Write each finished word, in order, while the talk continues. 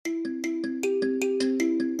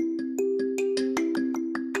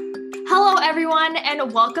everyone,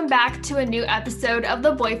 and welcome back to a new episode of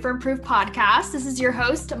the Boyfriend Proof podcast. This is your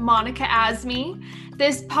host, Monica Azmi.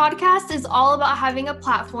 This podcast is all about having a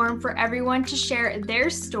platform for everyone to share their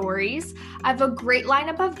stories. I have a great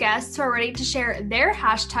lineup of guests who are ready to share their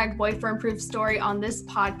hashtag Boyfriend Proof story on this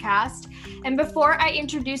podcast. And before I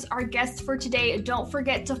introduce our guests for today, don't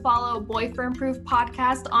forget to follow Boyfriend Proof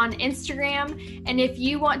Podcast on Instagram. And if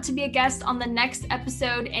you want to be a guest on the next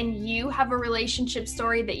episode and you have a relationship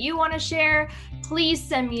story that you want to share, please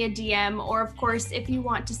send me a DM. Or of course, if you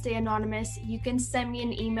want to stay anonymous, you can send me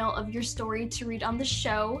an email of your story to read on the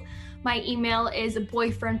show. My email is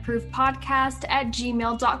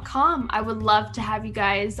boyfriendproofpodcast@gmail.com. I would love to have you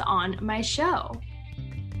guys on my show.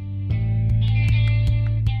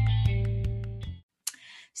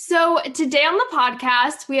 So today on the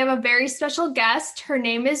podcast, we have a very special guest. Her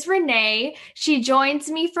name is Renee. She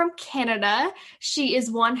joins me from Canada. She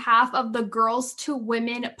is one half of the Girls to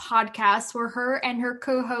Women podcast, where her and her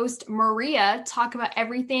co-host Maria talk about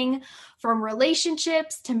everything from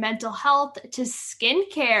relationships to mental health to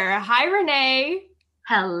skincare. Hi, Renee.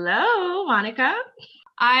 Hello, Monica.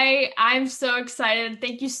 I'm so excited.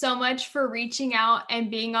 Thank you so much for reaching out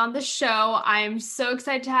and being on the show. I'm so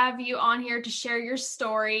excited to have you on here to share your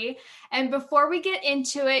story. And before we get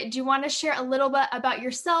into it, do you want to share a little bit about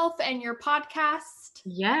yourself and your podcast?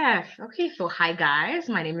 Yes. Okay. So hi, guys.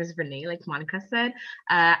 My name is Renee, like Monica said.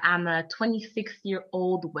 I'm a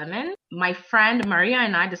 26-year-old woman. My friend Maria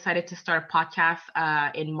and I decided to start a podcast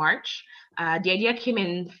in March. The idea came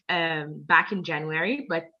in back in January,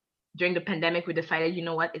 but during the pandemic, we decided, you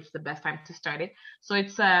know what, it's the best time to start it. So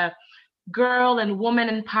it's a girl and woman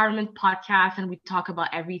empowerment podcast, and we talk about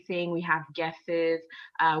everything. We have guests.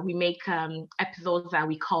 We make episodes that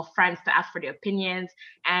we call friends to ask for their opinions,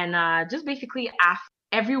 and just basically ask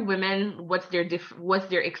every woman what's their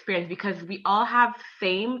experience, because we all have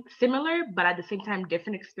similar, but at the same time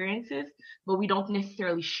different experiences, but we don't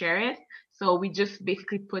necessarily share it. So we just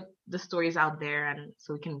basically put the stories out there, and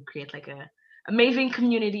so we can create like a amazing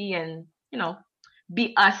community and, you know,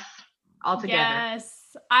 be us all together.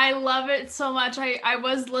 Yes, I love it so much. I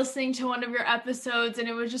was listening to one of your episodes and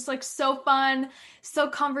it was just like so fun, so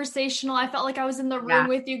conversational. I felt like I was in the room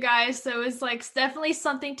with you guys. So it was like definitely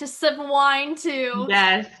something to sip wine to.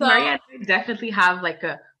 Yes, so, Maria and I definitely have like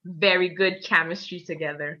a very good chemistry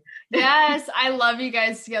together. Yes, I love you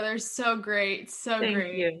guys together. So great. So Thank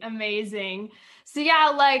great. You. Amazing. So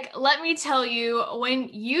yeah, like, let me tell you, when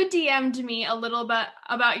you DM'd me a little bit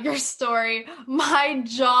about your story, my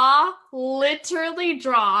jaw literally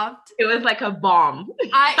dropped. It was like a bomb.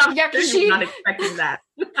 I'm not expecting that.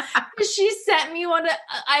 She sent me one.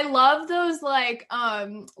 I love those like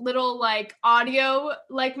little like audio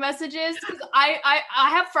like messages. I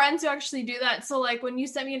have friends who actually do that. So like when you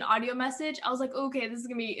sent me an audio message, I was like, okay, this is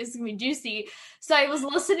gonna be juicy. So I was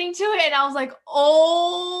listening to it and I was like,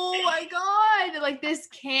 oh my God, like this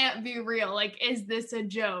can't be real. Like, is this a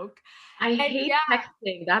joke? I hate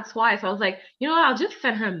texting. That's why. So I was like, you know what? I'll just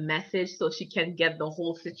send her a message so she can get the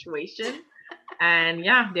whole situation. And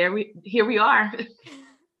yeah, here we are.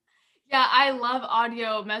 Yeah, I love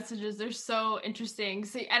audio messages. They're so interesting.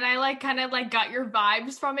 See, and I like kind of like got your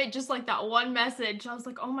vibes from it, just like that one message. I was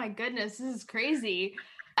like, oh my goodness, this is crazy.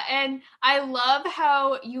 And I love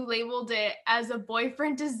how you labeled it as a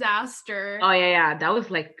boyfriend disaster. Oh yeah. That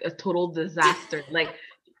was like a total disaster. Like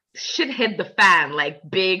shit hit the fan, like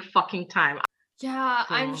big fucking time. Yeah,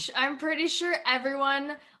 so. I'm pretty sure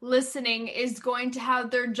everyone listening is going to have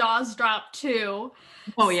their jaws drop too.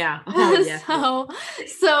 Oh yeah. Oh yeah.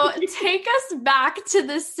 So take us back to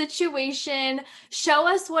this situation. Show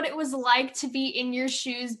us what it was like to be in your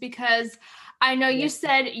shoes, because I know you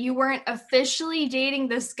said you weren't officially dating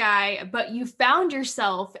this guy, but you found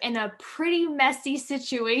yourself in a pretty messy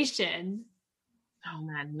situation. Oh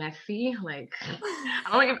man, messy. Like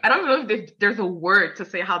I don't know if there's a word to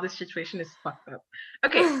say how this situation is fucked up.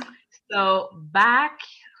 Okay, so back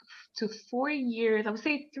to 4 years, I would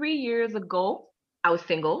say 3 years ago, I was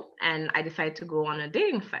single and I decided to go on a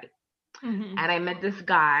dating site. Mm-hmm. And I met this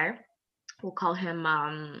guy. We'll call him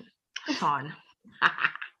Sean.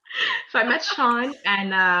 So I met Sean,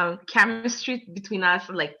 and chemistry between us,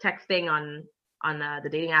 like texting on the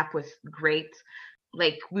dating app, was great.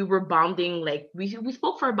 Like we were bonding, like we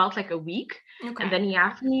spoke for about like a week. Okay. And then he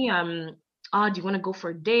asked me, do you want to go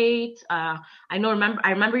for a date? I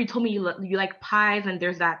remember you told me you like pies, and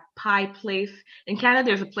there's that pie place in Canada.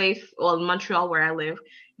 There's a place, well, in Montreal where I live,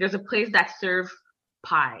 there's a place that serves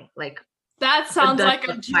pie. Like that sounds like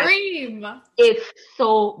a dream. It's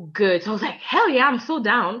so good. So I was like, hell yeah, I'm so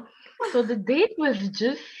down. So the date was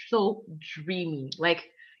just so dreamy. Like,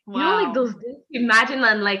 wow. You know, like those days you imagine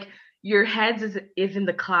on like your head is in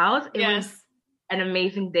the clouds. It was an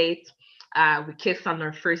amazing date. We kissed on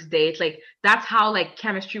our first date. Like, that's how like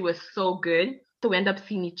chemistry was so good. So we end up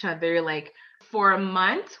seeing each other like for a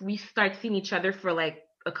month. We start seeing each other for like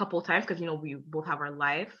a couple of times because, you know, we both have our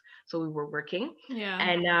lives. So we were working. Yeah.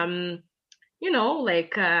 And, you know,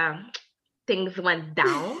 like things went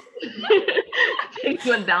down. Things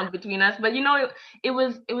went down between us. But, you know, it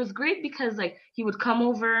was great because like he would come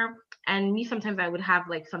over, and me sometimes I would have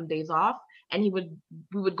like some days off, and we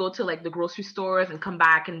would go to like the grocery stores and come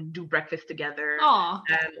back and do breakfast together.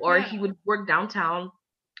 Or he would work downtown,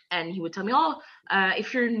 and he would tell me,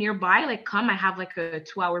 if you're nearby, like come, I have like a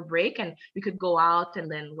 2-hour break and we could go out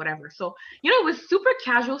and then whatever. So, you know, it was super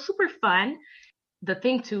casual, super fun. The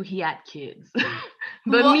thing too, he had kids.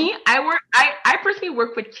 But me, I personally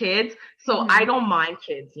work with kids, so I don't mind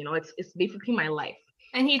kids, you know, it's basically my life.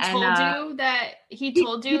 And he told you that he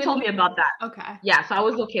told you? He told me about that. Okay. Yeah, so I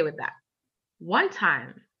was okay with that. One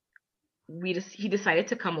time, he decided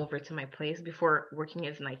to come over to my place before working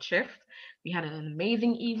his night shift. We had an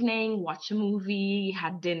amazing evening, watched a movie,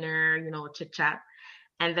 had dinner, you know, chit chat.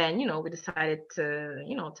 And then, you know, we decided to,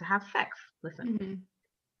 you know, to have sex. Listen,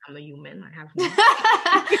 I'm a human. I have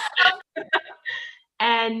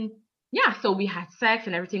And yeah, so we had sex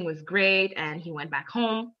and everything was great. And he went back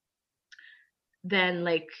home. Then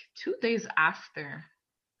like 2 days after,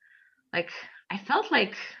 like I felt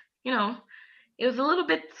like, you know, it was a little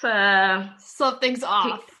bit something's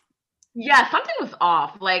off. Yeah, something was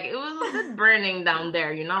off. Like it was a bit burning down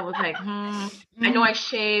there, you know. I was like, I know I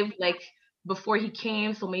shaved like before he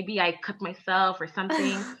came, so maybe I cut myself or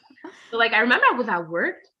something. So like I remember I was at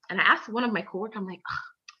work and I asked one of my coworkers, I'm like,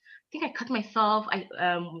 I think I cut myself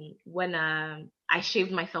when I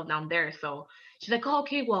shaved myself down there. So she's like, oh,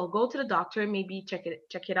 okay, well, go to the doctor, maybe check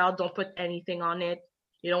it out. Don't put anything on it.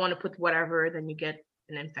 You don't want to put whatever, then you get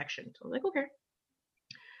an infection. So I'm like, okay.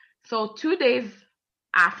 So 2 days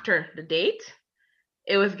after the date,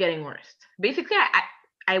 it was getting worse. Basically,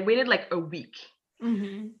 I waited like a week.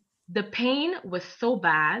 The pain was so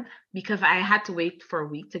bad because I had to wait for a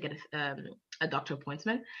week to get a doctor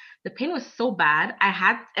appointment. The pain was so bad.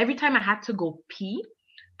 Every time I had to go pee,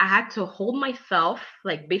 I had to hold myself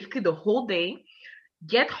like basically the whole day,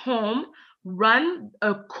 get home, run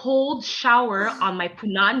a cold shower on my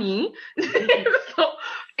punani so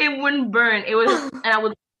it wouldn't burn. It was,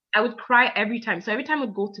 and I would cry every time. So every time I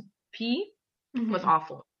would go to pee, it was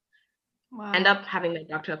awful. Wow. End up having my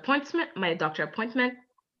doctor appointment.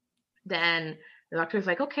 Then the doctor was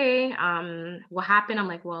like, okay, what happened? I'm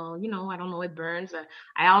like, well, you know, I don't know, it burns.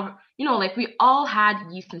 You know, like we all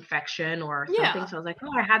had yeast infection or something. Yeah. So I was like,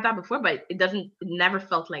 oh, I had that before, but it never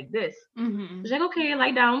felt like this. She's like, okay,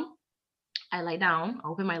 lie down. I lie down, I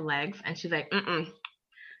open my legs, and she's like,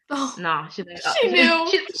 no. She's like, she knew.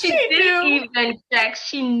 She didn't even check.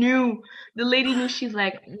 She knew. The lady knew. She's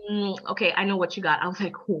like, okay, I know what you got. I was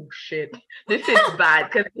like, oh shit, this is bad,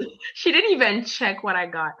 because she didn't even check what I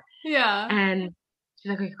got. Yeah. And she's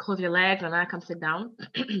like, okay, close your legs, and then I come sit down.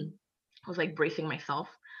 I was like bracing myself.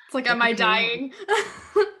 It's like, am I dying?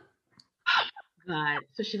 God.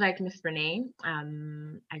 So she's like, Miss Renee,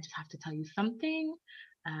 I just have to tell you something.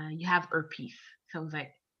 You have herpes. So I was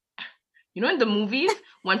like, you know, in the movies,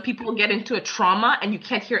 when people get into a trauma and you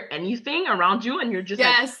can't hear anything around you, and you're just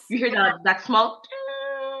like, you hear that small,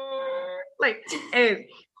 like, anyways.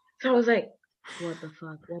 So I was like, what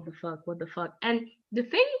the fuck? And the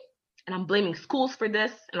thing, and I'm blaming schools for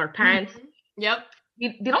this and our parents. Yep.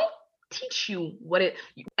 They don't teach you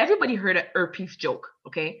everybody heard a herpes joke,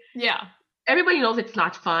 okay? Yeah. Everybody knows it's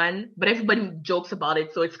not fun, but everybody jokes about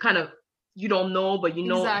it. So it's kind of, you don't know, but you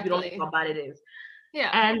know, you don't know how bad it is. Yeah.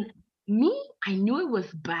 And me, I knew it was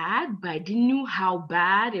bad, but I didn't know how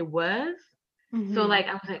bad it was. So like,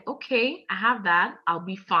 I was like, okay, I have that. I'll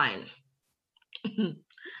be fine.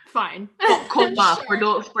 Fine. Coma.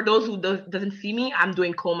 Sure. For those who doesn't see me, I'm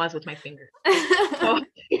doing comas with my fingers.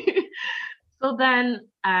 So then,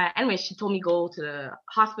 anyway, she told me go to the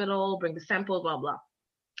hospital, bring the samples, blah, blah.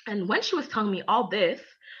 And when she was telling me all this,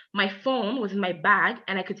 my phone was in my bag,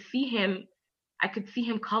 and I could see him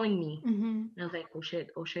calling me. And I was like, oh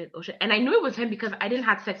shit. And I knew it was him because I didn't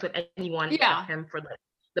have sex with anyone except him for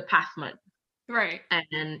the past month. Right.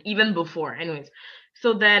 And even before. Anyways.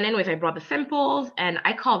 So then, I brought the samples and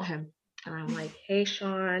I called him. And I'm like, hey,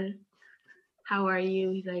 Sean, how are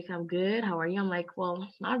you? He's like, I'm good. How are you? I'm like, well,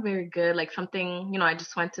 not very good. Like something, you know, I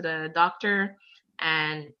just went to the doctor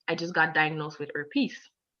and I just got diagnosed with herpes.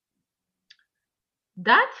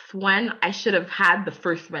 That's when I should have had the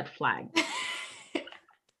first red flag.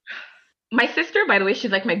 My sister, by the way,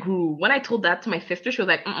 she's like my guru. When I told that to my sister, she was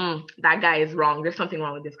like, that guy is wrong. There's something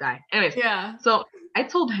wrong with this guy. Anyways, Yeah. so I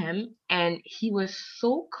told him, and he was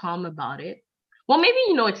so calm about it. Well, maybe,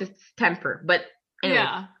 it's his temper, but anyways,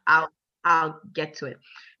 Yeah. I'll get to it.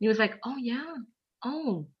 And he was like, oh, yeah.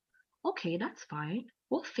 Oh, okay, that's fine.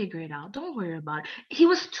 We'll figure it out. Don't worry about it. He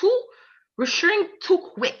was too reassuring too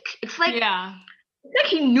quick. It's like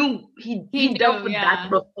he knew he dealt with that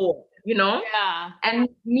before, Yeah. And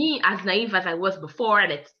me, as naive as I was before,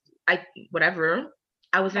 and whatever,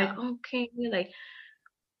 I was like, okay, like,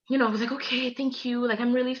 I was like, okay, thank you. Like,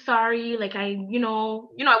 I'm really sorry. Like, I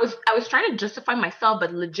was trying to justify myself,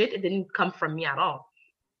 but legit, it didn't come from me at all.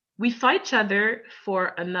 We saw each other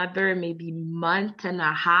for another maybe month and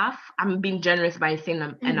a half. I'm being generous by saying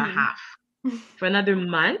and a half. For another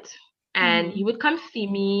month. And he would come see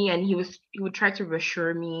me, and he would try to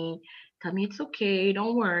reassure me, tell me it's okay,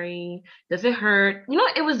 don't worry. Does it hurt?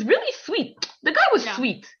 It was really sweet. The guy was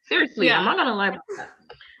sweet. Seriously, I'm not gonna lie about that.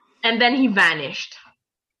 And then he vanished.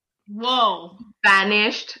 Whoa.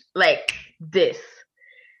 Vanished like this.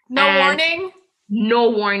 No warning? No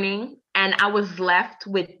warning. And I was left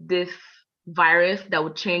with this virus that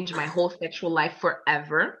would change my whole sexual life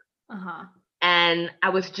forever. And I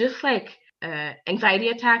was just like, anxiety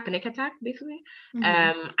attack, panic attack, basically.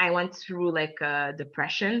 I went through like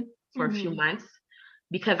depression for a few months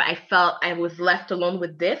because I felt I was left alone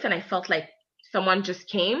with this, and I felt like someone just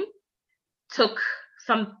came, took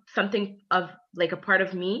something of like a part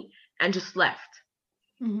of me, and just left.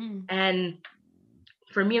 And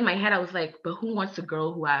for me in my head, I was like, but who wants a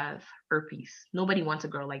girl who has herpes? Nobody wants a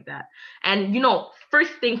girl like that. And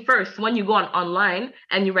first thing first, when you go online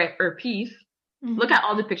and you write herpes, look at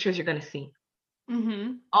all the pictures you're going to see.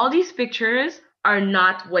 All these pictures are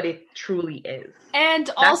not what it truly is. And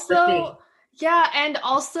also, and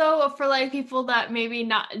also for like people that maybe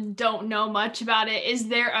don't know much about it, is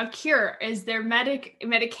there a cure? Is there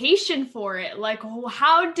medication for it? Like,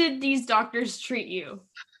 how did these doctors treat you?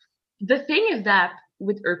 The thing is that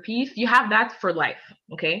with herpes, you have that for life,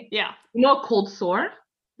 okay? Yeah. A cold sore?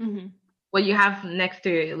 What you have next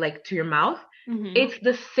to your mouth? It's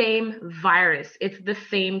the same virus. It's the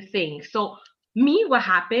same thing. So what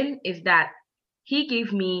happened is that he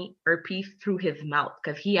gave me herpes through his mouth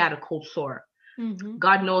because he had a cold sore.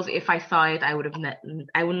 God knows if I saw it, I wouldn't let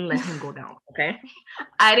him go down, okay?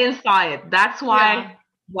 I didn't saw it. That's why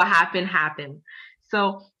what happened.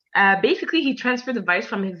 So basically, he transferred the virus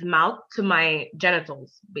from his mouth to my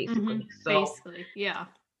genitals, basically.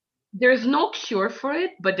 There's no cure for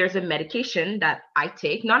it, but there's a medication that I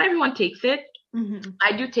take. Not everyone takes it.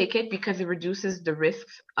 I do take it because it reduces the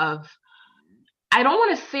risks of, I don't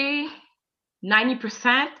want to say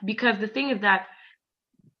 90%, because the thing is that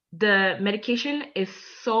the medication is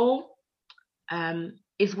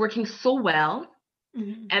is working so well,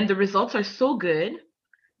 and the results are so good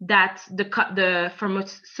that the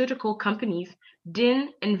pharmaceutical companies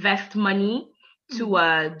didn't invest money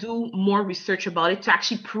to do more research about it to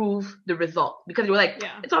actually prove the result, because they were like,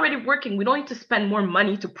 it's already working. We don't need to spend more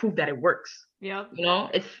money to prove that it works.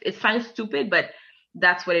 It sounds stupid, but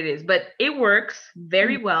that's what it is. But it works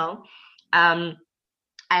very well. I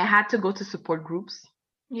had to go to support groups.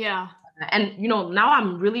 And now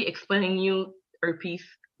I'm really explaining you herpes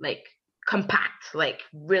like compact, like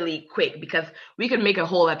really quick, because we could make a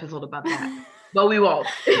whole episode about that, but we won't.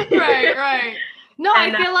 Right. No,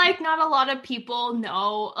 and I feel like not a lot of people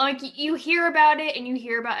know. Like, you hear about it and you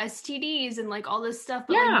hear about STDs and like all this stuff,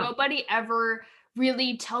 but like nobody ever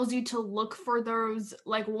really tells you to look for those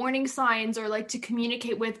like warning signs or like to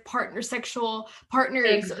communicate with sexual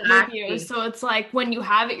partners with you. So it's like when you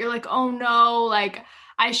have it, you're like, oh no, like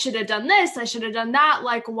I should have done this, I should have done that.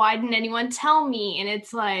 Like, why didn't anyone tell me? And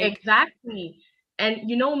it's like, exactly.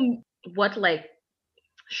 And what like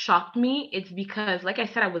shocked me? It's because, like I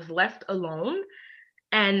said, I was left alone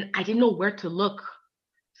and I didn't know where to look.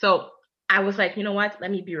 So I was like, you know what?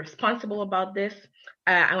 Let me be responsible about this.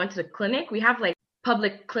 I went to the clinic. We have like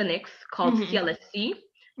public clinics called CLSC.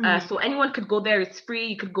 So anyone could go there. It's free.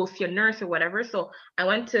 You could go see a nurse or whatever. So I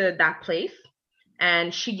went to that place,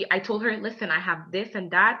 and I told her, listen, I have this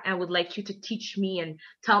and that, and I would like you to teach me and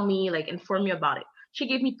tell me, like, inform me about it. She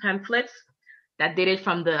gave me pamphlets that dated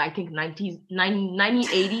from the, I think,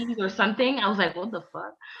 1980s or something. I was like, what the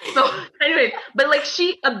fuck? So anyway, but like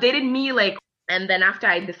she updated me, like, and then after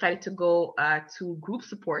I decided to go to group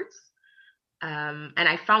supports, and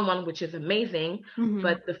I found one which is amazing.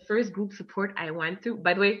 But the first group support I went through,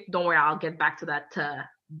 by the way, don't worry, I'll get back to that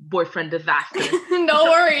boyfriend disaster. No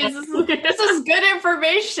worries. This is good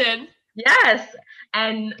information. Yes.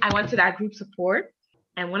 And I went to that group support,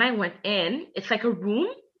 and when I went in, it's like a room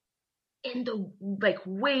in the like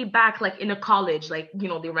way back, like in a college, like you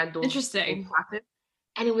know, they rent those Interesting. classes,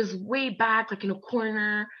 and it was way back, like in a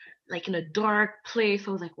corner, like in a dark place.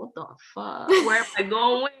 I was like, what the fuck? Where am I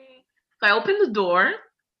going? So I opened the door,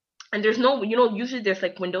 and there's no, you know, usually there's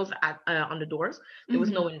like windows at on the doors. There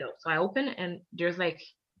was no window, so I opened, and there's like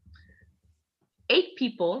 8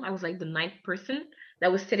 people. I was like the 9th person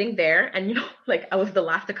that was sitting there, and you know, like I was the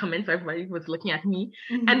last to come in, so everybody was looking at me.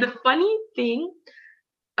 And the funny thing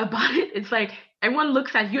about it, it's like everyone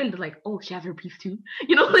looks at you and they're like, "Oh, she has herpes too,"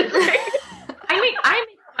 you know. Like, I make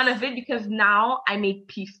fun of it because now I made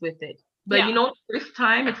peace with it. But you know, first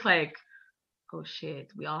time it's like, oh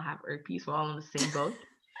shit, we all have herpes, we're all in the same boat.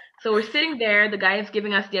 So we're sitting there. The guy is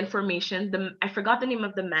giving us the information. I forgot the name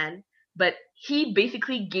of the man, but he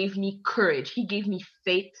basically gave me courage. He gave me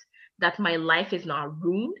faith that my life is not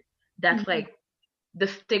ruined. That's like the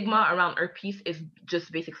stigma around herpes is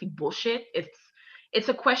just basically bullshit. It's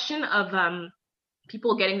a question of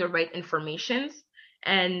people getting the right informations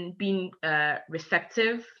and being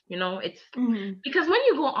receptive. You know, it's because when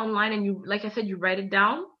you go online and you, like I said, you write it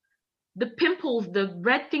down, the pimples, the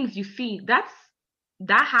red things you see, that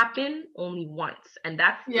happened only once, and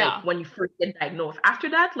that's like when you first get diagnosed. After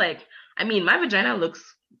that, like, I mean, my vagina looks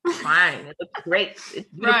fine, it looks great, it's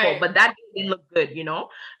beautiful, but that didn't look good, you know.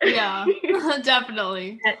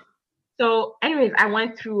 Definitely. And so anyways, I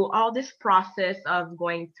went through all this process of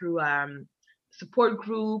going through support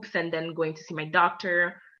groups and then going to see my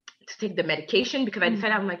doctor to take the medication, because I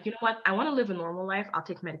decided, I'm like, you know what, I want to live a normal life, I'll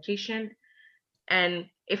take medication, and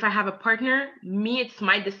if I have a partner, it's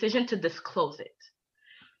my decision to disclose it.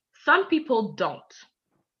 Some people don't.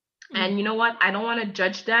 And you know what? I don't want to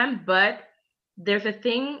judge them, but there's a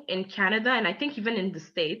thing in Canada, and I think even in the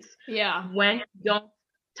States, when you don't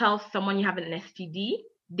tell someone you have an STD,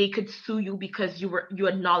 they could sue you because you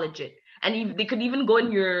acknowledge it. And they could even go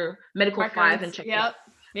in your medical files and check it.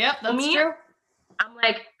 Yep, that's true. I'm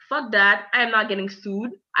like, fuck that. I am not getting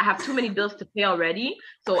sued. I have too many bills to pay already.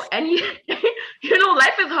 So you know,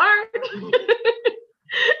 life is hard.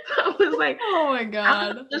 So I was like, oh my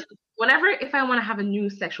God. If I want to have a new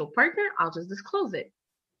sexual partner, I'll just disclose it.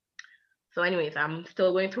 So anyways, I'm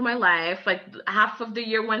still going through my life. Like half of the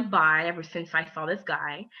year went by ever since I saw this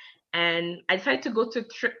guy. And I decided to go to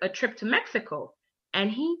a trip to Mexico. And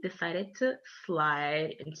he decided to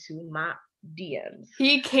slide into my DMs.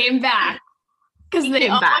 He came back. Because they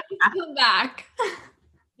always come back.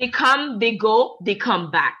 They come, they go, they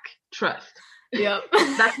come back. Trust. Yep.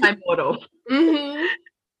 That's my motto.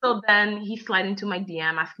 So then he slid into my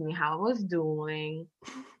DM asking me how I was doing,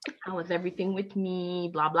 how was everything with me,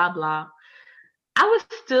 blah, blah, blah. I was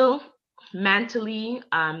still mentally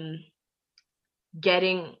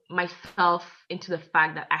getting myself into the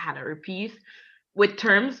fact that I had a herpes. With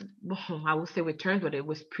terms, I will say with terms, but it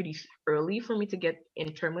was pretty early for me to get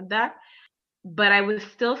in term with that. But I was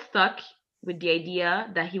still stuck with the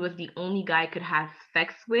idea that he was the only guy I could have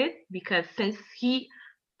sex with, because since he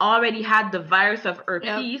already had the virus of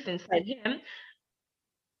herpes inside him,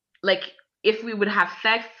 like if we would have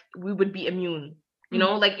sex, we would be immune. You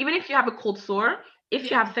know, like even if you have a cold sore, if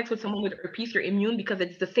you have sex with someone with herpes, you're immune because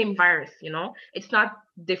it's the same virus, you know? It's not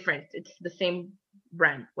different. It's the same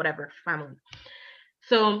brand, whatever, family.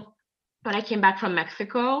 So when I came back from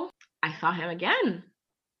Mexico, I saw him again.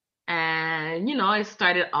 And, you know, it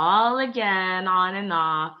started all again, on and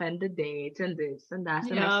off, and the dates and this and that.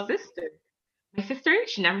 And my sister,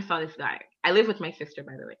 she never saw this guy. I live with my sister,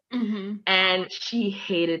 by the way. And she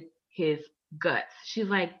hated his guts. She's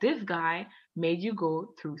like, this guy made you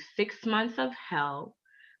go through 6 months of hell,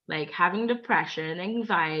 like having depression,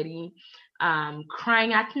 anxiety,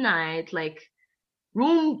 crying at night, like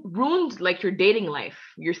ruined like your dating life,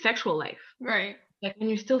 your sexual life. Right. Like when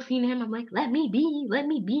you're still seeing him, I'm like, let me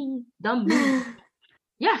be, dumb me.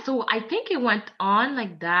 Yeah, so I think it went on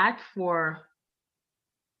like that for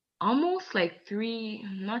almost like 2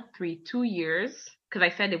 years, because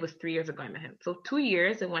I said it was 3 years ago I met him. So 2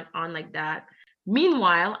 years, it went on like that.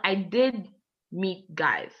 Meanwhile, I did meet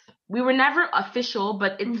guys. We were never official,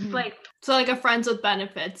 but it's like... So like a friends with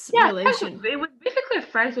benefits relationship. It was basically a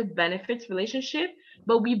friends with benefits relationship,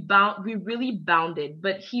 but we really bounded.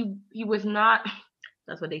 But he was not...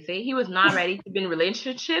 That's what they say. He was not ready to be in a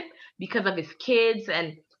relationship because of his kids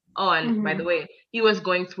and by the way, he was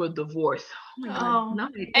going through a divorce. Oh my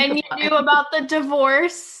God. And you knew about the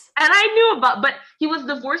divorce? And I knew but he was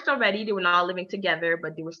divorced already. They were not living together,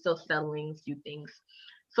 but they were still settling a few things.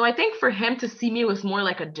 So I think for him to see me was more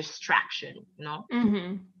like a distraction, you know?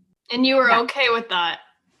 And you were okay with that?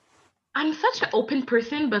 I'm such an open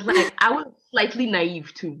person, but like I was slightly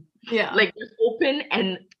naive too. Yeah. Like just open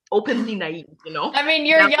and openly naive, you know. I mean,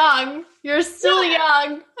 you're young. You're still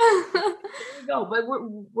young. There we go, but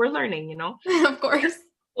we're learning, you know. Of course.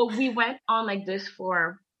 So we went on like this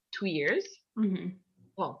for 2 years. Mm-hmm.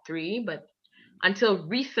 Well, 3, but until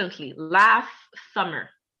recently, last summer.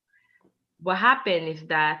 What happened is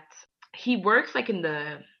that he works like in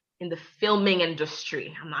the filming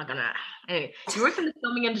industry. I'm not gonna anyway, he works in the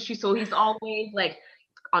filming industry, so he's always like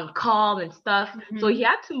on call and stuff. Mm-hmm. So he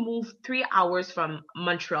had to move 3 hours from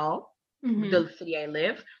Montreal, the city I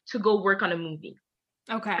live, to go work on a movie.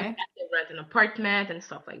 Okay. I had to rent an apartment and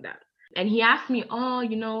stuff like that. And he asked me, oh,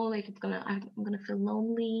 you know, like I'm gonna feel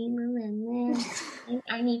lonely.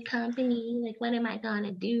 I need company. Like, what am I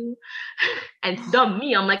gonna do? And dumb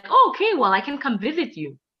me, I'm like, oh, okay, well, I can come visit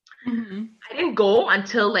you. Mm-hmm. I didn't go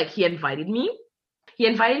until like he invited me. He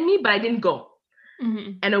invited me, but I didn't go.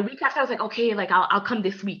 Mm-hmm. And a week after, I was like, okay, like I'll come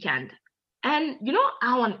this weekend. And you know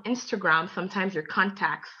how on Instagram sometimes your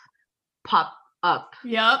contacts pop up.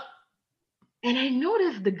 Yep. And I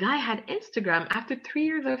noticed the guy had Instagram after 3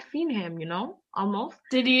 years I've seen him, you know, almost.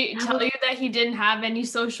 Did he tell you that he didn't have any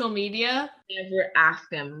social media? Never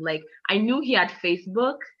asked him. Like, I knew he had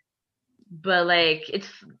Facebook, but like it's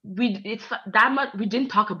that much. We didn't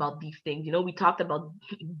talk about these things, you know. We talked about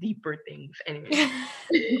deeper things anyway.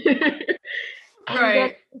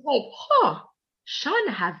 Right. It's like, huh, Sean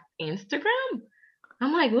has Instagram?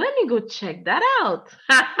 I'm like, let me go check that out.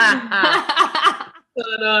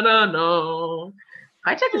 No.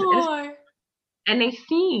 I checked his Instagram and I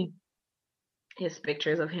see his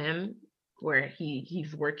pictures of him where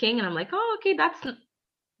he's working, and I'm like, oh, okay,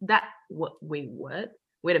 what? Wait, what?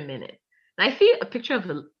 Wait a minute. And I see a picture of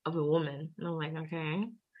a woman, and I'm like, okay,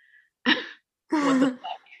 what the fuck?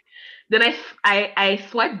 Then I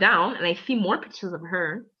swipe down and I see more pictures of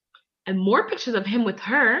her and more pictures of him with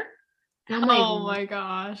her, and I'm like, oh my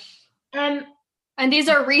gosh. And these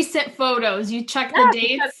are recent photos. You check the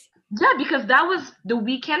dates? Because that was the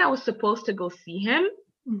weekend I was supposed to go see him,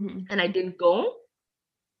 and I didn't go.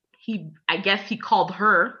 I guess he called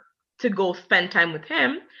her to go spend time with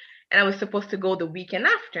him, and I was supposed to go the weekend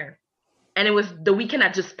after. And it was the weekend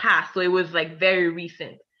that just passed, so it was like very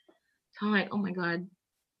recent. So I'm like, oh my God,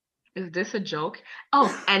 is this a joke?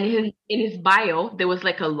 Oh, and in his bio, there was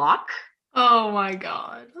like a lock. Oh my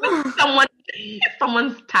God.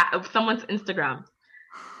 someone's Instagram.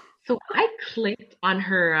 So I clicked on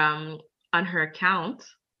her account,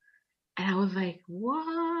 and I was like,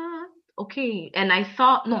 what? Okay. And I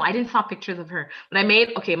didn't saw pictures of her, but I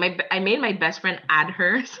made my best friend add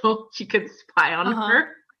her so she could spy on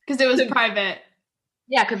her. Because it was private.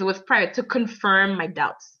 Yeah, because it was private, to confirm my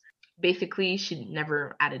doubts. Basically, she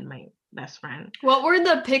never added my best friend. What were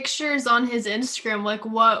the pictures on his Instagram? Like,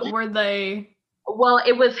 what were they? Well,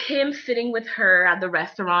 it was him sitting with her at the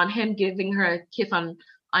restaurant, him giving her a kiss on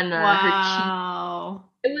her cheek.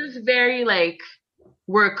 It was very like,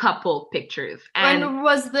 we're a couple pictures. And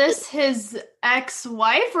was this his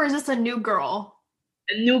ex-wife, or is this a new girl?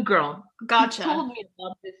 A new girl. Gotcha. He told me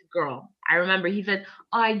about this girl. I remember he said,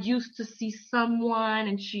 oh, I used to see someone,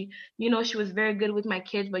 and she, you know, she was very good with my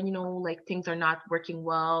kids, but you know, like things are not working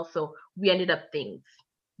well, so we ended up things.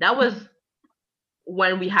 That was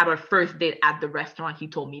when we had our first date at the restaurant. He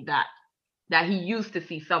told me that he used to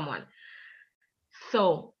see someone.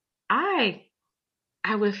 So I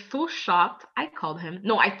was so shocked. I called him.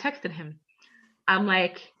 No, I texted him. I'm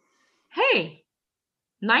like, hey,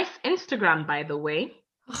 nice Instagram, by the way.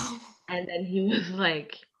 And then he was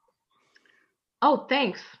like, oh,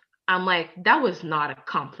 thanks. I'm like, that was not a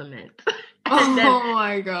compliment. And then, oh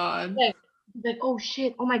my God. Like, oh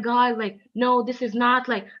shit, oh my God, like, no, this is not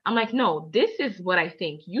like, I'm like, no, this is what I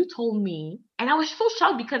think. You told me. And I was so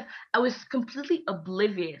shocked because I was completely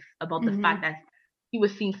oblivious about the fact that he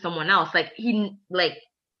was seeing someone else. Like,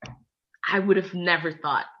 I would have never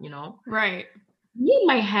thought, you know? Right. Me in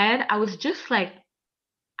my head, I was just like,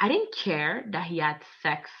 I didn't care that he had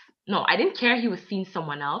sex. No, I didn't care he was seeing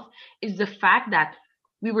someone else. It's the fact that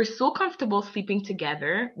we were so comfortable sleeping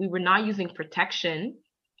together. We were not using protection.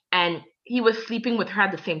 And he was sleeping with her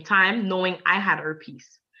at the same time, knowing I had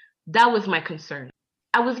herpes. That was my concern.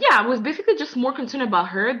 I was basically just more concerned about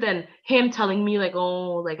her than him telling me like,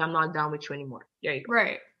 oh, like I'm not down with you anymore. There you go.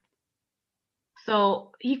 Right.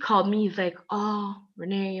 So he called me. He's like, oh,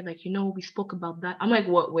 Renee, like, you know, we spoke about that. I'm like,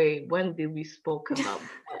 what? Wait, when did we spoke about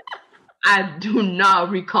that? I do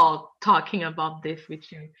not recall talking about this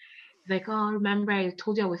with you. He's like, oh, remember I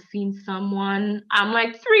told you I was seeing someone? I'm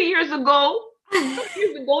like, 3 years ago. 3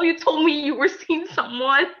 years ago, you told me you were seeing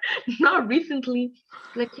someone. Not recently.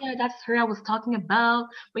 Like, yeah, that's her I was talking about.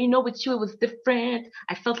 But you know, with you, it was different.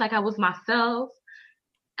 I felt like I was myself.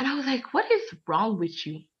 And I was like, what is wrong with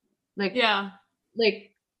you? Like, yeah.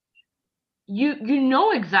 like you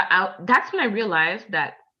know exactly. That's when I realized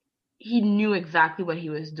that he knew exactly what he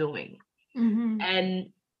was doing. Mm-hmm.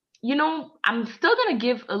 And I'm still gonna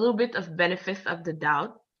give a little bit of benefits of the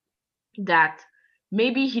doubt that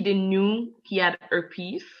maybe he didn't knew he had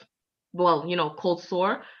herpes, well, cold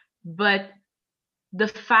sore, but the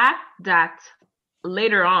fact that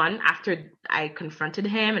later on, after I confronted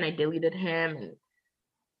him and I deleted him and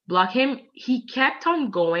blocked him, he kept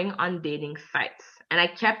on going on dating sites, and I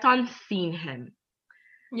kept on seeing him.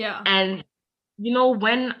 Yeah. And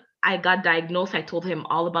when I got diagnosed, I told him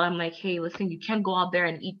all about it. I'm like, hey, listen, you can't go out there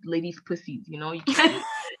and eat ladies' pussies. You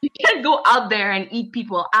can't go out there and eat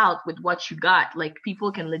people out with what you got. Like,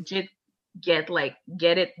 people can legit get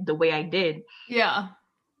it the way I did. Yeah.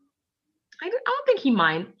 I don't think he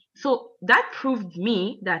mind. So that proved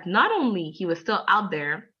me that not only he was still out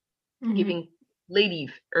there giving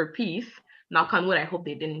ladies herpes, knock on wood, I hope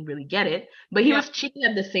they didn't really get it, but he was cheating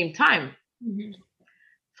at the same time. Mm-hmm.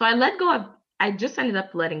 So I just ended up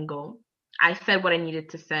letting go. I said what I needed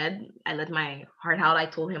to say. I let my heart out. I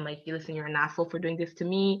told him, like, listen, you're an asshole for doing this to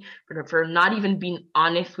me, for not even being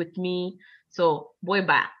honest with me. So, boy,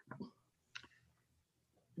 bye.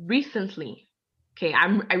 Recently, okay,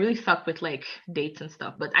 I really suck with like dates and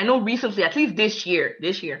stuff, but I know recently, at least this year,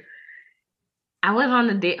 I was on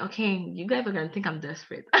a date. Okay, you guys are gonna think I'm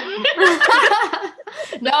desperate.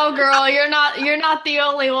 No, girl, you're not the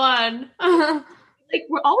only one. Like,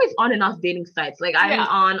 we're always on and off dating sites. Like,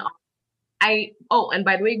 and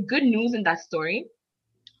by the way, good news in that story.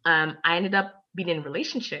 I ended up being in a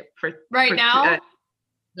relationship for now.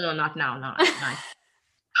 No, not now, not.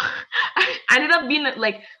 I ended up being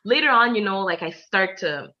like later on, like, I start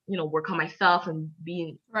to, work on myself and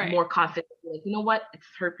being more confident. Like, you know what? It's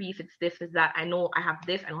herpes. It's this, it's that. I know I have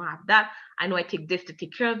this. I don't have that. I know I take this to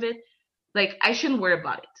take care of it. Like, I shouldn't worry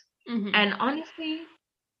about it. Mm-hmm. And honestly,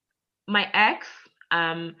 my ex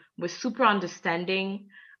was super understanding.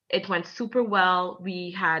 It went super well.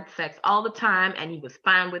 We had sex all the time, and he was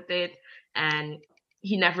fine with it. And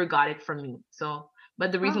he never got it from me. So,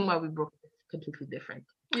 but the reason why we broke is completely different.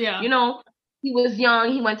 Yeah. He was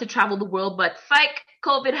young. He went to travel the world, but psych,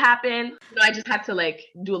 COVID happened. I just had to like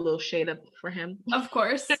do a little shade up for him. Of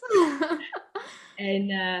course.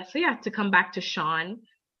 And so yeah, to come back to Sean,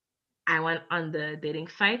 I went on the dating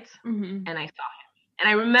site and I saw him. And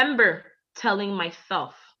I remember telling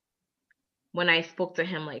myself when I spoke to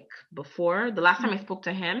him, like before, the last time I spoke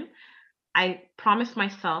to him, I promised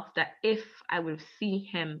myself that if I would see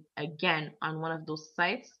him again on one of those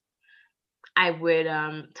sites, I would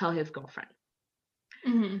tell his girlfriend.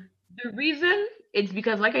 The reason is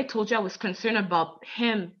because, like I told you, I was concerned about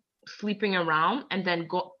him sleeping around and then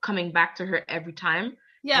coming back to her every time.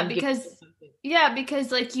 Yeah, because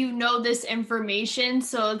like, this information,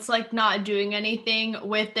 so it's like not doing anything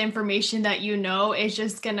with the information that is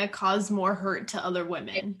just gonna cause more hurt to other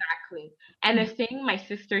women. Exactly. And the thing my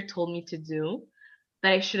sister told me to do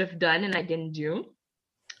that I should have done and I didn't do,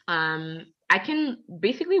 I can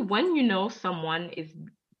basically, when someone is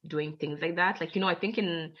doing things like that, like, I think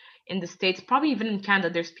in the States, probably even in Canada,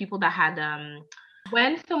 there's people that had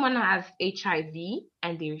when someone has HIV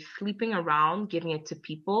and they're sleeping around giving it to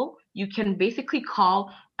people, you can basically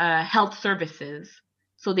call health services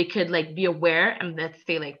so they could like be aware and let's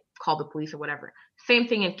say like call the police or whatever. Same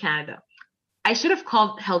thing in Canada. I should have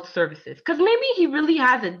called health services because maybe he really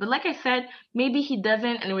has it, but like I said, maybe he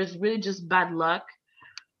doesn't and it was really just bad luck.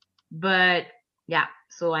 But yeah,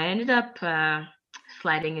 so I ended up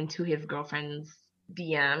sliding into his girlfriend's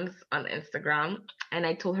DMs on Instagram and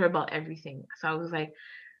I told her about everything. So I was like,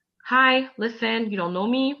 hi, listen, you don't know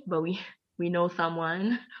me, but we know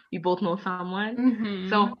someone. We both know someone.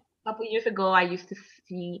 So a couple years ago, I used to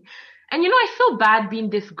see, and I feel bad being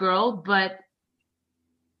this girl, but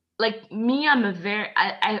like me, I'm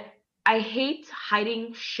I hate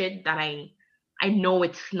hiding shit that I know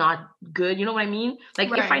it's not good. You know what I mean?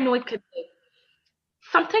 Like if I know it could,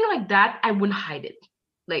 something like that, I wouldn't hide it.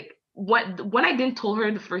 Like when I didn't tell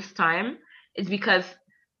her the first time, it's because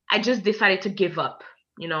I just decided to give up.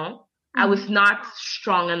 I was not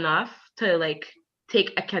strong enough to like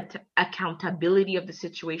take accountability of the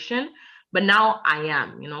situation, but now I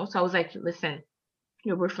am. So I was like, listen,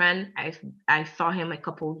 your boyfriend, I saw him a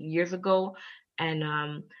couple years ago, and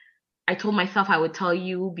I told myself I would tell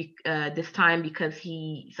you this time because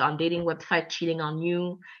he's on dating website cheating on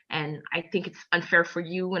you, and I think it's unfair for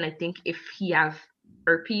you, and I think if he has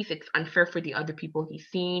herpes, it's unfair for the other people he's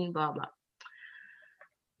seen, blah blah.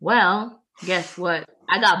 Well, guess what?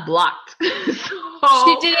 I got blocked. So,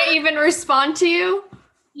 she didn't even respond to you?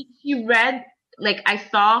 He read, like I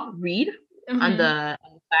saw read on the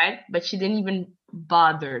replied, but she didn't even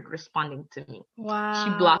bother responding to me. She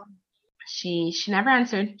Wow. blocked. She never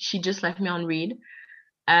answered. She just left me on read.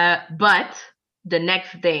 But the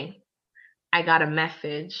next day, I got a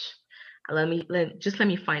message. Let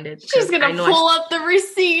me find it She's because I gonna know pull up the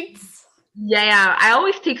receipts. yeah. I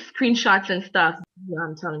always take screenshots and stuff. Yeah,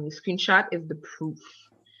 I'm telling you, screenshot is the proof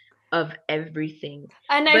of everything.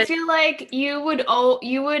 And I But feel like you would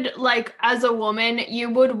like as a woman, you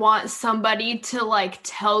would want somebody to like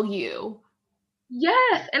tell you.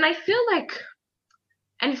 yes, and I feel like,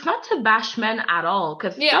 and it's not to bash men at all,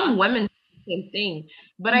 because Yeah. some women do the same thing.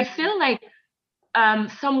 But I Mhm. feel like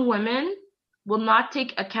some women will not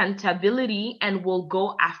take accountability and will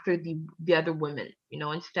go after the other women,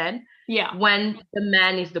 instead, Yeah. when the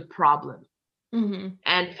man is the problem, Mm-hmm.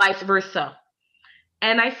 and vice versa.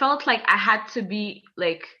 And I felt like I had to be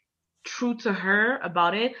like true to her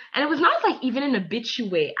about it. And it was not like even in a bitchy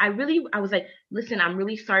way. I was like, listen, I'm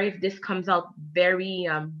really sorry if this comes out very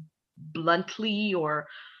bluntly or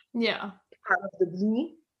Yeah. out of the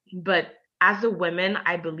blue. But as a woman,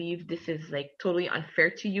 I believe this is like totally unfair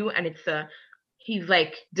to you, and he's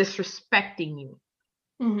like disrespecting you.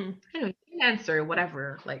 Mm-hmm. Anyway, he didn't answer,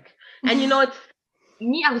 whatever. Like, and it's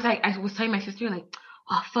me. I was telling my sister like,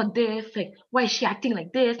 oh fuck this. Like, why is she acting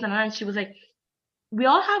like this? And she was like, we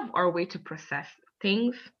all have our way to process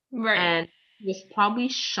things, Right. and she was probably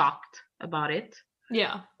shocked about it,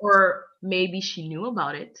 Yeah. or maybe she knew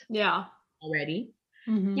about it Yeah. already.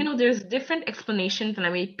 Mm-hmm. There's different explanations, and I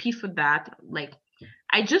made peace with that. Like,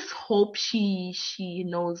 I just hope she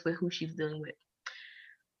knows with who she's dealing with.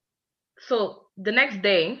 So the next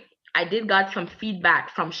day, I did got some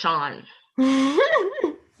feedback from Sean.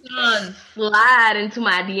 Sean slide into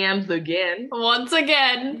my DMs again. Once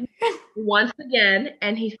again. Once again,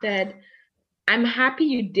 and he said, I'm happy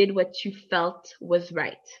you did what you felt was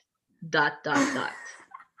right. ...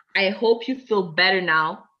 I hope you feel better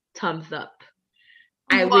now. Thumbs up.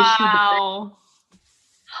 I wish you the best. Wow.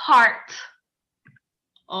 Heart.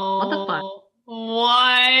 What the fuck? Oh,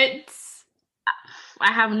 what?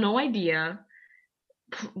 I have no idea.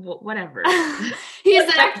 Whatever. He's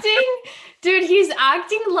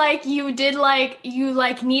acting like you did like you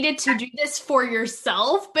like needed to do this for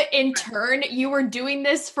yourself, but in turn you were doing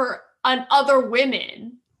this for other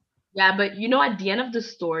women. Yeah, but at the end of the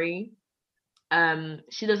story,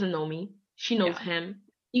 she doesn't know me. She knows Yeah. him.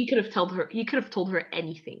 He could have told her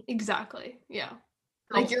anything. Exactly. Yeah.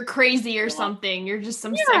 So, Like you're crazy or something. You're just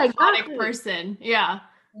some yeah, psychotic exactly. person. Yeah.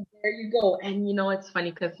 There you go. And it's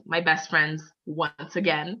funny because my best friends, once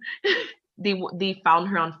again, they found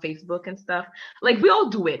her on Facebook and stuff. Like, we all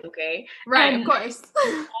do it, okay? Right, And of course.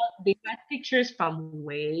 they got pictures from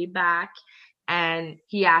way back, and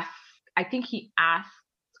I think he asked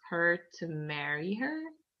her to marry her.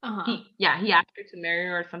 Uh-huh. He asked her to marry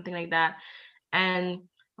her or something like that. And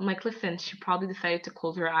I'm like, listen, she probably decided to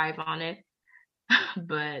close her eyes on it.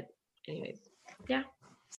 But anyways, yeah.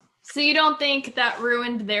 So you don't think that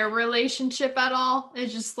ruined their relationship at all?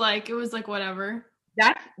 It's just like it was like whatever.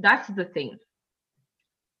 That's the thing.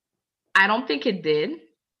 I don't think it did.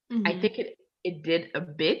 Mm-hmm. I think it did a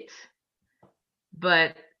bit,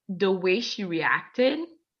 but the way she reacted,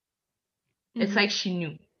 it's like she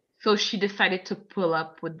knew. So she decided to pull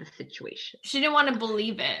up with the situation. She didn't want to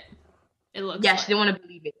believe it. It looks she didn't want to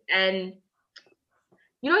believe it. And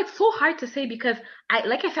it's so hard to say because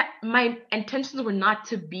like I said, my intentions were not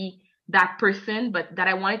to be that person, but that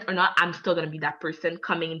I want it or not, I'm still gonna be that person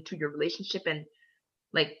coming into your relationship and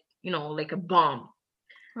like a bomb.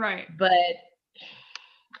 Right. But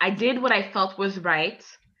I did what I felt was right,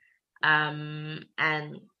 and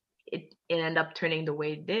it ended up turning the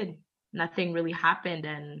way it did. Nothing really happened,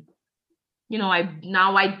 and I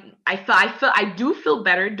do feel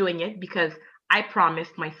better doing it because I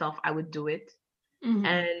promised myself I would do it. Mm-hmm.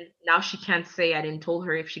 And now she can't say I didn't tell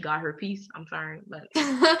her if she got her piece. I'm sorry, but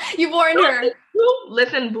you warned her.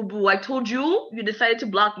 Listen, boo boo, I told you. You decided to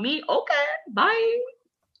block me. Okay, bye.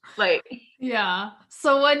 Like, yeah.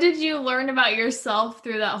 So what did you learn about yourself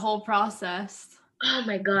through that whole process? Oh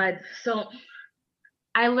my God. So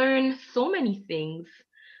I learned so many things.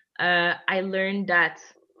 I learned that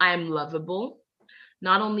I'm lovable,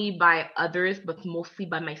 not only by others, but mostly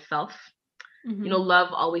by myself. Mm-hmm. Love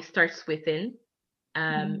always starts within.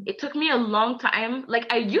 It took me a long time.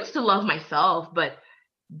 Like, I used to love myself, but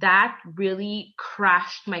that really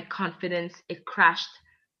crashed my confidence. It crashed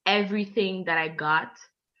everything that I got.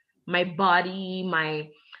 My body,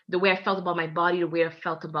 the way I felt about my body, the way I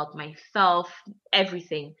felt about myself,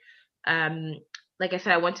 everything. Like I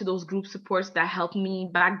said, I went to those group supports that helped me.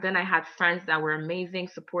 Back then I had friends that were amazing,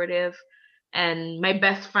 supportive. and my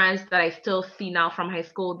best friends that I still see now from high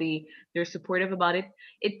school, they're supportive about it.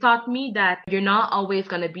 It taught me that you're not always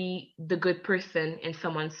gonna be the good person in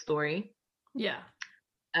someone's story. Yeah.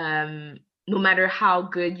 No matter how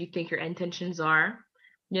good you think your intentions are,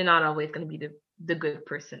 you're not always gonna be the good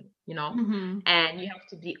person, you know? Mm-hmm. And you have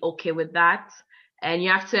to be okay with that. And you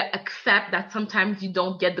have to accept that sometimes you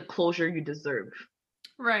don't get the closure you deserve.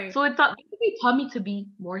 Right. So basically taught me to be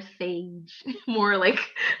more sage, more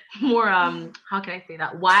how can I say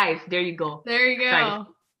that? Wise. There you go. There you go.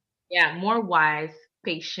 Yeah, more wise,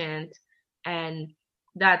 patient, and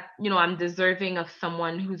that, I'm deserving of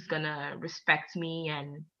someone who's gonna respect me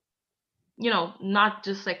and, not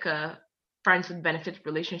just like a friends with benefits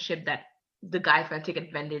relationship that the guy's gonna take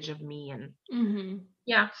advantage of me and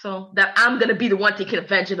yeah, so that I'm gonna be the one taking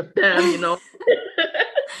advantage of them.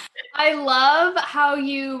 I love how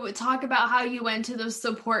you talk about how you went to those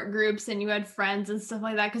support groups and you had friends and stuff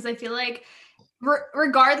like that, because I feel like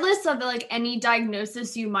regardless of like any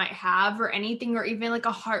diagnosis you might have or anything, or even like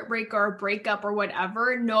a heartbreak or a breakup or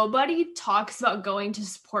whatever, nobody talks about going to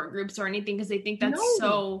support groups or anything because they think that's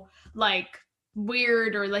so like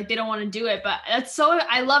weird or like they don't want to do it. But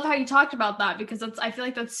I love how you talked about that because I feel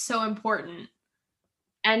like that's so important.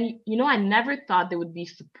 And, I never thought there would be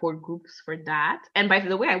support groups for that. And by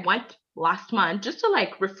the way, I went last month just to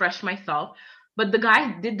like refresh myself. But the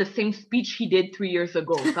guy did the same speech he did 3 years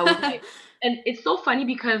ago. So I was like, and it's so funny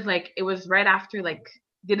because like it was right after like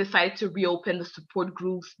they decided to reopen the support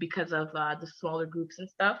groups because of the smaller groups and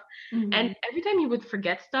stuff. Mm-hmm. And every time he would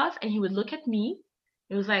forget stuff and he would look at me,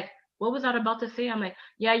 it was like, what was I about to say? I'm like,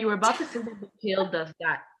 yeah, you were about to say that the pill does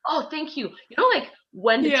that. Oh, thank you. Like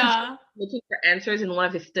when the teacher looking for answers in one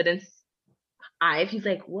of his students' eyes, he's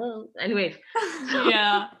like, well, anyways. So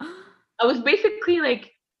yeah. I was basically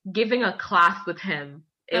like giving a class with him.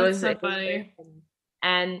 It was so funny.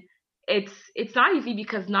 And it's not easy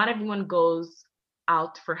because not everyone goes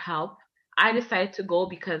out for help. I decided to go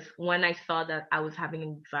because when I saw that I was having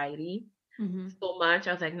anxiety so much,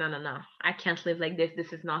 I was like, no, I can't live like this.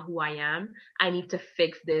 This is not who I am. I need to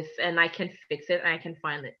fix this, and I can fix it, and I can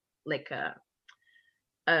find it like a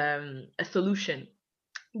solution.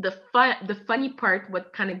 The funny part,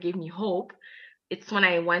 what kind of gave me hope, it's when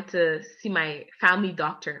I went to see my family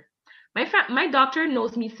doctor. My doctor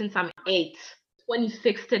knows me since I'm 8,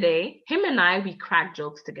 26 today. Him and we crack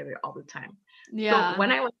jokes together all the time. Yeah. So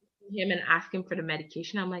when I went to see him and asked him for the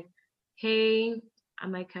medication, I'm like, hey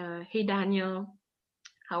Daniel,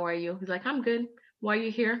 how are you? He's like, I'm good. Why are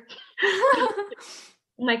you here?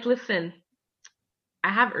 I'm like, listen, I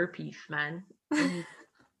have herpes, man. And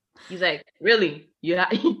he's like, really? You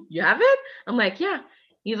have it? I'm like, yeah.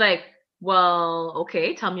 He's like, well,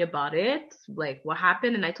 okay, tell me about it. Like, what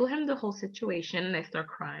happened? And I told him the whole situation and I start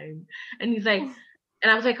crying. And he's like,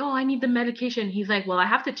 and I was like, oh, I need the medication. He's like, well, I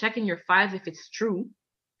have to check in your files if it's true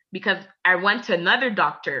because I went to another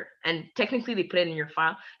doctor and technically they put it in your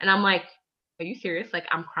file. And I'm like, are you serious? Like,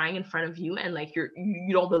 I'm crying in front of you and like you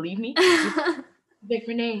don't believe me? He's like,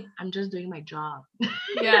 Renee, I'm just doing my job.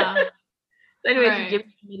 Yeah. So anyways, he gave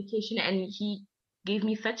me medication and he gave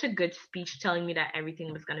me such a good speech telling me that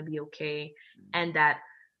everything was going to be okay and that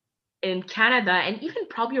in Canada and even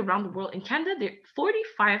probably around the world, in Canada,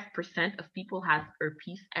 45% of people have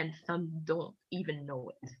herpes and some don't even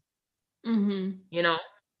know it.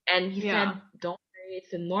 And he said, don't worry,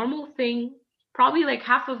 it's a normal thing. Probably like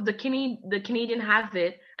half of the Canadian has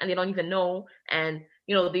it and they don't even know. And,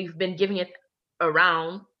 they've been giving it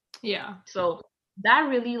around. Yeah. So that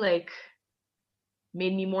really like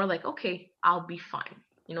made me more like, okay, I'll be fine.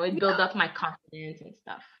 It built up my confidence and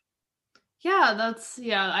stuff.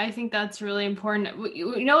 Yeah, I think that's really important.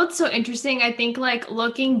 What's so interesting? I think like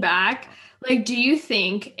looking back, like, do you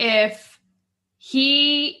think if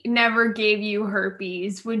he never gave you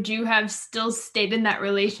herpes, would you have still stayed in that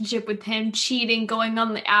relationship with him, cheating, going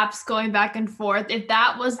on the apps, going back and forth? If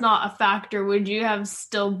that was not a factor, would you have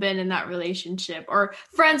still been in that relationship or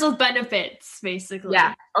friends with benefits, basically?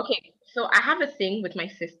 Yeah. Okay. So I have a thing with my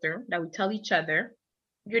sister that we tell each other.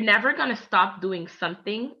 You're never going to stop doing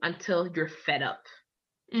something until you're fed up.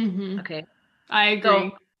 Okay. I agree.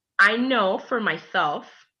 So I know for myself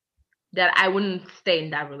that I wouldn't stay in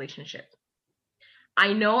that relationship.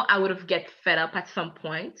 I know I would have get fed up at some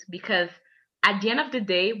point because at the end of the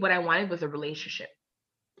day, what I wanted was a relationship.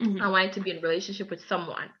 I wanted to be in a relationship with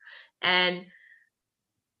someone. And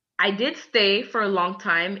I did stay for a long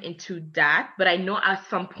time into that, but I know at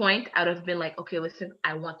some point I would have been like, okay, listen,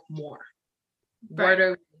 I want more.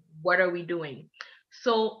 Right. What are we doing?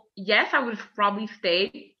 So yes, I would have probably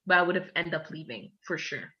stayed, but I would have ended up leaving for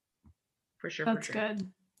sure. That's good.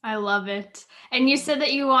 I love it. And you said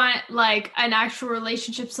that you want like an actual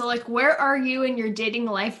relationship. So like where are you in your dating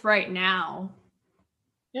life right now?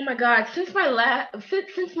 Oh my God, since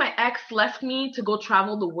my ex left me to go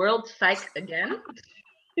travel the world psych again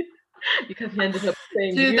because he ended up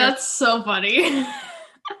staying Dude, here. that's so funny.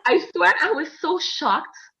 I swear I was so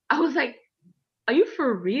shocked. I was like, are you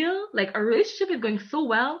for real? Like our relationship is going so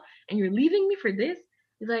well and you're leaving me for this?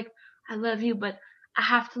 He's like, I love you, but I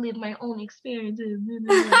have to live my own experiences.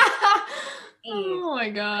 Anyways, Oh my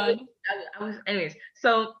I was, God. anyways.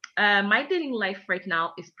 So my dating life right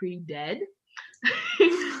now is pretty dead.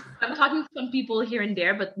 I'm talking to some people here and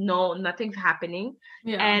there, but no, nothing's happening.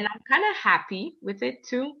 Yeah. And I'm kind of happy with it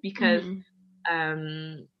too because Mhm.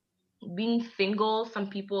 um being single, some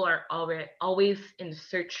people are always in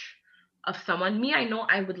search of someone. Me, I know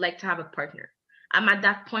I would like to have a partner. I'm at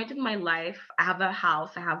that point in my life. I have a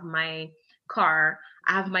house, I have my car,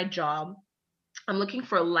 I have my job. I'm looking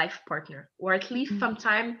for a life partner, or at least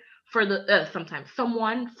sometime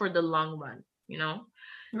someone for the long run, you know?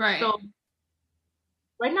 Right. So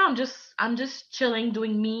right now I'm just chilling,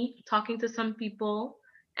 doing me, talking to some people.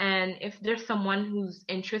 And if there's someone who's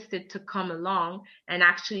interested to come along and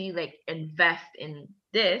actually like invest in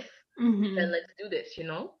this, then Hmm. let's do this.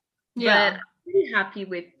 But Yeah. I'm pretty happy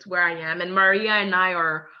with where I am. And Maria and I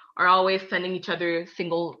are always sending each other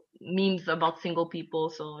single memes about single people,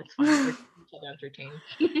 so it's fine. We're keeping each other entertained.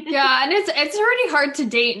 Yeah, and it's already hard to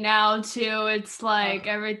date now too. It's like Um,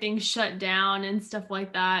 everything's shut down and stuff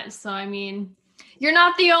like that. So I mean, you're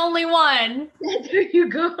not the only one. there you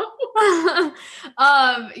go.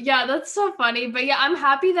 Yeah, that's so funny. But yeah, I'm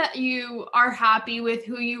happy that you are happy with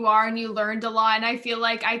who you are and you learned a lot. And I feel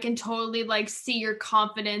like I can totally like see your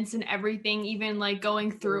confidence and everything, even like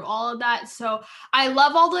going through all of that. So I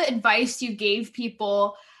love all the advice you gave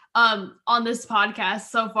people on this podcast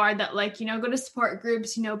so far that like, go to support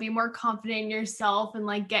groups, be more confident in yourself and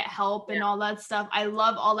like get help Yeah. and all that stuff. I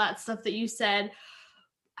love all that stuff that you said.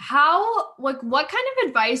 How, like, what kind of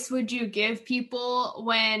advice would you give people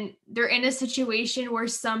when they're in a situation where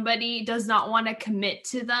somebody does not want to commit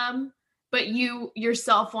to them, but you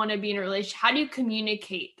yourself want to be in a relationship? How do you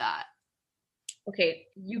communicate that? Okay,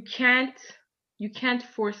 you can't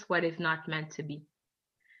force what is not meant to be.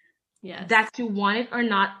 Yes. That you want it or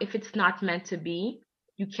not, if it's not meant to be,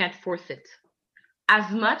 you can't force it. As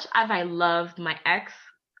much as I loved my ex,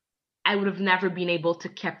 I would have never been able to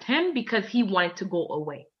keep him because he wanted to go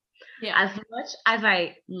away. Yeah. As much as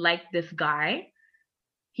I liked this guy,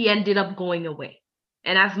 he ended up going away.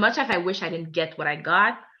 And as much as I wish I didn't get what I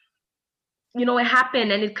got, it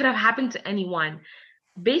happened and it could have happened to anyone.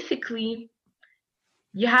 Basically,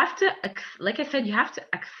 you have to, like I said, you have to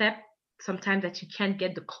accept sometimes that you can't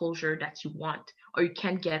get the closure that you want, or you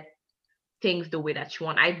can't get things the way that you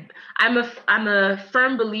want. I'm a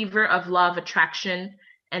firm believer of law of attraction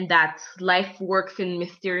and that life works in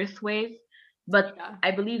mysterious ways. But Yeah.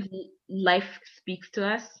 I believe life speaks to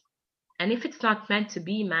us. And if it's not meant to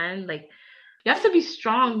be, man, like you have to be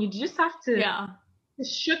strong. You just have to Yeah.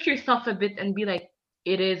 shook yourself a bit and be like,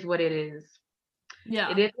 it is what it is. It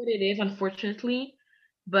Yeah. is what it is, unfortunately.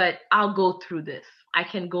 But I'll go through this. I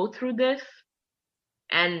can go through this.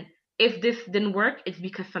 And if this didn't work, it's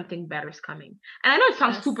because something better is coming. And I know it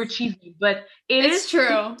sounds super Yes. cheesy, but it It's is super,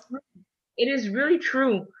 true. it is really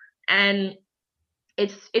true. And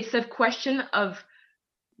it's a question of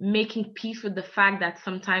making peace with the fact that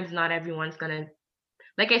sometimes not everyone's gonna,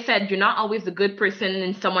 like I said, you're not always the good person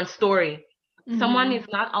in someone's story. Someone Hmm. is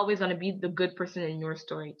not always gonna be the good person in your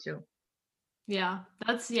story too.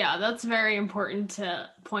 That's very important to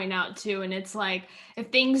point out too. And it's like if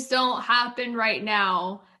things don't happen right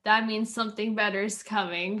now, that means something better is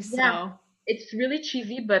coming. Yeah, So it's really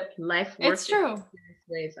cheesy, but life it's works in true. mysterious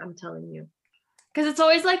ways, I'm telling you. Because it's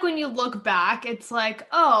always like when you look back, it's like,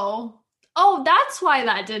 that's why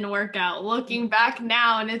that didn't work out. Looking back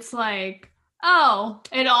now, and it's like, oh,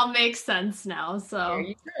 it all makes sense now. There So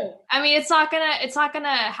you go. I mean, it's not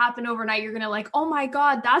gonna happen overnight. You're gonna like, oh my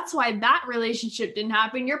God, that's why that relationship didn't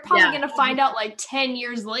happen. You're probably Yeah, gonna find out like 10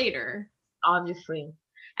 years later. obviously.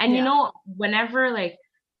 And Yeah. whenever like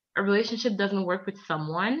a relationship doesn't work with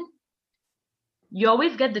someone, you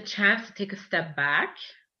always get the chance to take a step back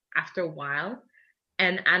after a while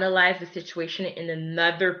and analyze the situation in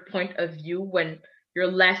another point of view when you're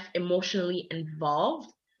less emotionally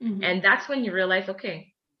involved. Hmm. And that's when you realize,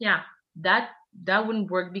 okay, yeah, that that wouldn't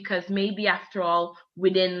work because maybe after all we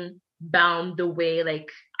didn't bound the way like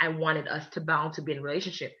I wanted us to bound to be in a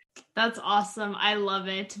relationship. That's awesome. I love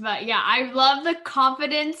it. But yeah, I love the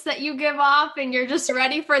confidence that you give off and you're just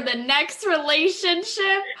ready for the next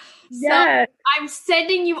relationship. So Yes. I'm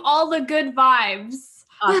sending you all the good vibes.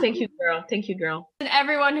 Oh, thank you, girl. Thank you, girl. And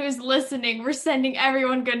everyone who's listening, we're sending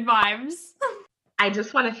everyone good vibes. I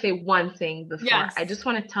just want to say one thing before. Yes. I just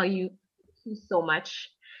want to tell you thank you so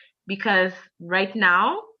much, because right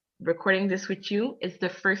now, recording this with you is the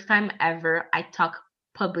first time ever I talk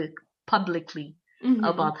publicly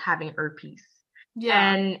about having herpes.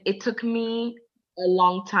 Yeah. And it took me a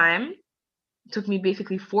long time. It took me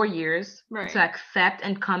basically 4 years to accept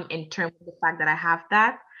and come in terms with the fact that I have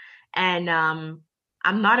that. And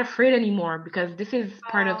I'm not afraid anymore, because this is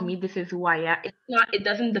part of me. This is who I am. It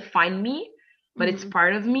doesn't define me, but it's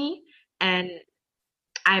part of me. And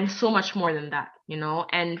I'm so much more than that, you know?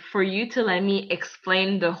 And for you to let me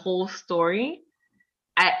explain the whole story,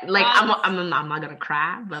 I'm not gonna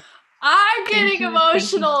cry, but I'm getting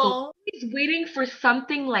emotional. It's waiting for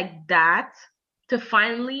something like that to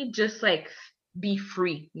finally just like be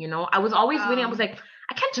free, you know? I was always waiting. I was like,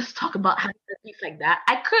 I can't just talk about having herpes like that.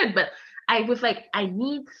 I could, but I was like, I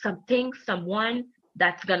need someone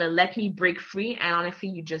that's gonna let me break free. And honestly,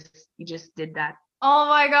 you just did that. Oh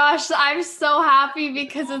my gosh, I'm so happy,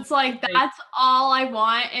 because it's like that's all I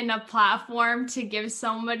want in a platform, to give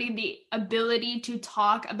somebody the ability to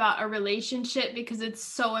talk about a relationship, because it's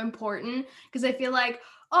so important. Because I feel like,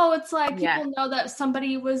 it's like people know that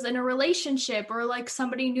somebody was in a relationship, or like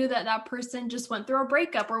somebody knew that that person just went through a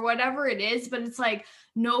breakup or whatever it is, but it's like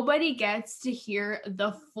nobody gets to hear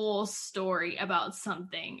the full story about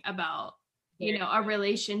something, about, you know, a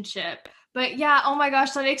relationship. But yeah, oh my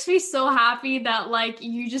gosh, that makes me so happy that like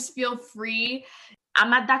you just feel free.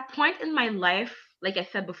 I'm at that point in my life, like I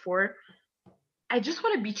said before, I just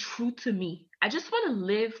want to be true to me. I just want to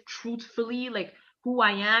live truthfully, like who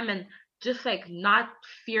I am, and just like not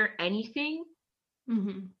fear anything.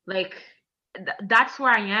 Like that's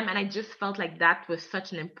where I am. And I just felt like that was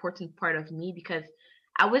such an important part of me, because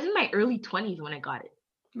I was in my early 20s when I got it.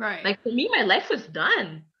 Right. Like for me, my life was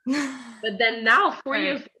done. But then now, 4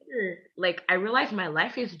 years later, like I realized my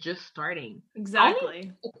life is just starting. Exactly.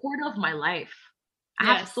 Only a quarter of my life. I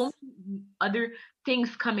have so many other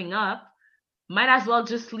things coming up. Might as well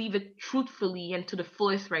just leave it truthfully and to the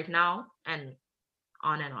fullest right now, and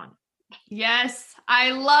on and on. Yes,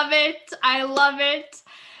 I love it. I love it.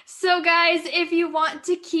 So guys, if you want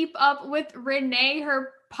to keep up with Renee, her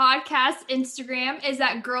podcast Instagram is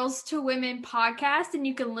at Girls to Women Podcast, and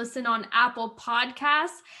you can listen on Apple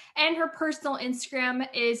Podcasts. And her personal Instagram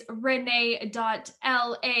is renee.lau_.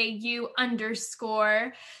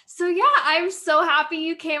 So yeah, I'm so happy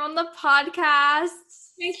you came on the podcast.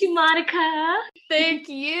 Thank you, Monica. Thank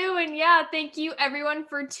you. And yeah, thank you everyone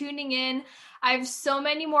for tuning in. I have so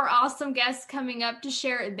many more awesome guests coming up to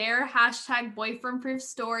share their #boyfriendproof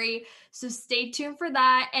story. So stay tuned for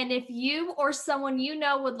that. And if you or someone you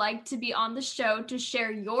know would like to be on the show to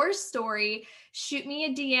share your story, shoot me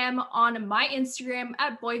a DM on my Instagram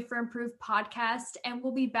at boyfriendproof podcast. And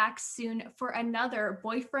we'll be back soon for another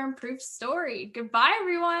boyfriend proof story. Goodbye,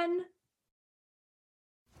 everyone.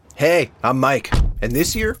 Hey, I'm Mike, and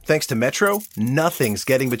this year, thanks to Metro, nothing's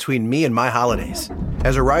getting between me and my holidays.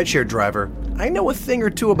 As a rideshare driver, I know a thing or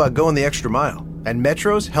two about going the extra mile, and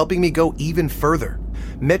Metro's helping me go even further.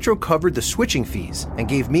 Metro covered the switching fees and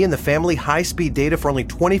gave me and the family high-speed data for only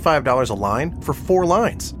 $25 a line for 4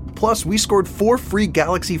 lines. Plus, we scored 4 free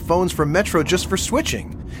Galaxy phones from Metro just for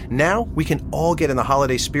switching. Now, we can all get in the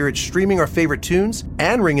holiday spirit streaming our favorite tunes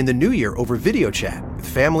and ring in the new year over video chat with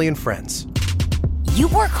family and friends. You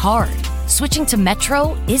work hard. Switching to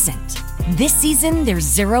Metro isn't. This season, there's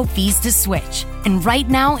 0 fees to switch. And right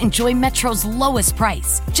now, enjoy Metro's lowest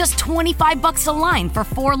price. Just $25 a line for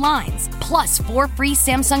 4 lines. Plus 4 free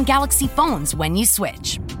Samsung Galaxy phones when you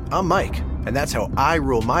switch. I'm Mike, and that's how I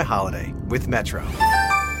rule my holiday with Metro.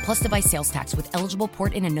 Plus device sales tax with eligible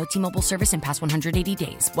port in and no T-Mobile service in past 180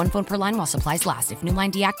 days. 1 phone per line while supplies last. If new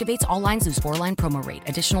line deactivates, all lines lose 4-line promo rate.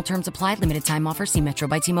 Additional terms apply. Limited time offer. See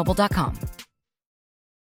metrobystmobile.com.